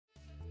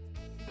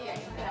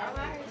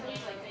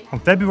On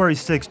February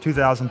 6,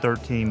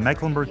 2013,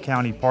 Mecklenburg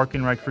County Park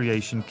and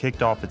Recreation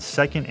kicked off its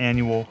second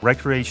annual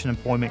Recreation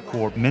Employment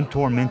Corp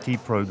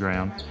Mentor-Mentee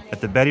program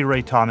at the Betty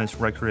Ray Thomas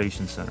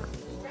Recreation Center.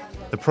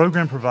 The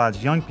program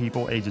provides young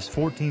people ages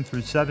 14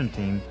 through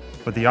 17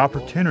 with the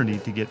opportunity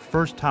to get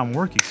first-time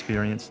work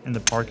experience in the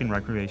park and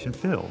recreation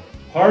field.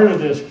 Part of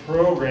this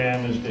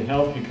program is to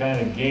help you kind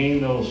of gain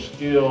those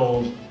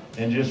skills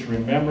and just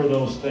remember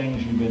those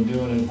things you've been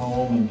doing at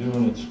home and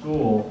doing at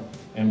school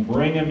and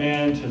bring them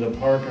into the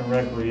park and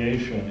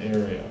recreation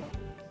area.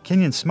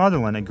 Kenyon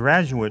Smotherland, a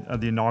graduate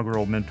of the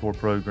inaugural Mentor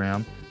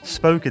program,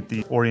 spoke at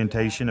the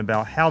orientation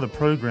about how the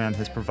program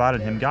has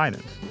provided him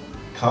guidance.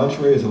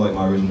 Contrary to like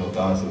my original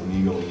thoughts of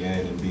me going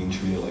in and being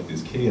treated like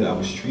this kid, I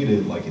was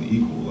treated like an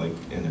equal, like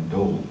an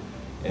adult.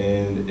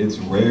 And it's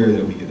rare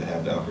that we get to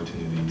have the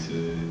opportunity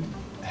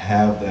to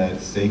have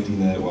that safety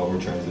net while we're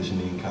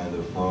transitioning kind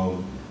of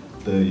from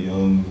the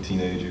young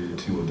teenager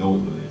to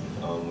adulthood.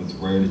 It's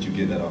rare that you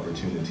get that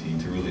opportunity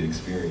to really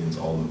experience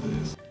all of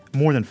this.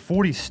 More than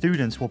 40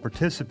 students will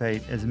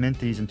participate as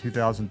mentees in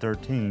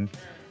 2013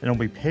 and will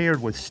be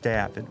paired with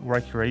staff at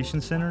recreation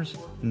centers,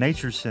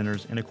 nature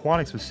centers, and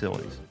aquatics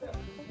facilities.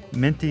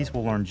 Mentees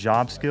will learn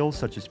job skills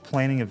such as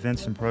planning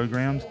events and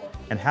programs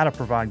and how to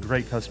provide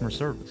great customer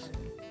service.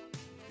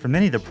 For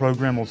many, the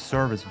program will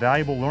serve as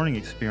valuable learning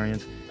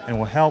experience and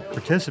will help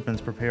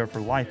participants prepare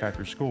for life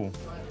after school.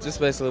 Just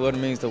basically what it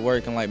means to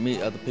work and like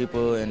meet other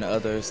people and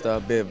other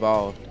stuff, be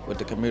involved with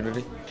the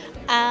community.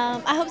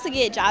 I hope to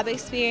get job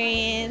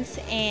experience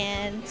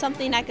and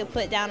something I could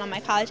put down on my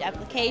college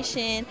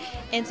application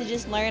and to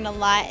just learn a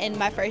lot in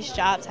my first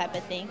job type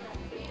of thing.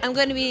 I'm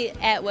going to be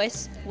at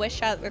West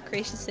Charlotte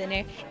Recreation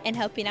Center and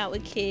helping out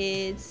with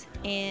kids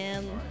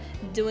and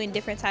doing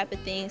different type of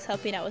things,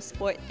 helping out with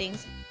sport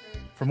things.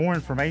 For more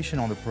information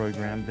on the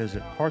program,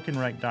 visit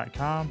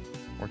parkandrec.com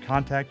or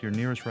contact your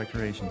nearest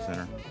recreation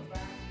center.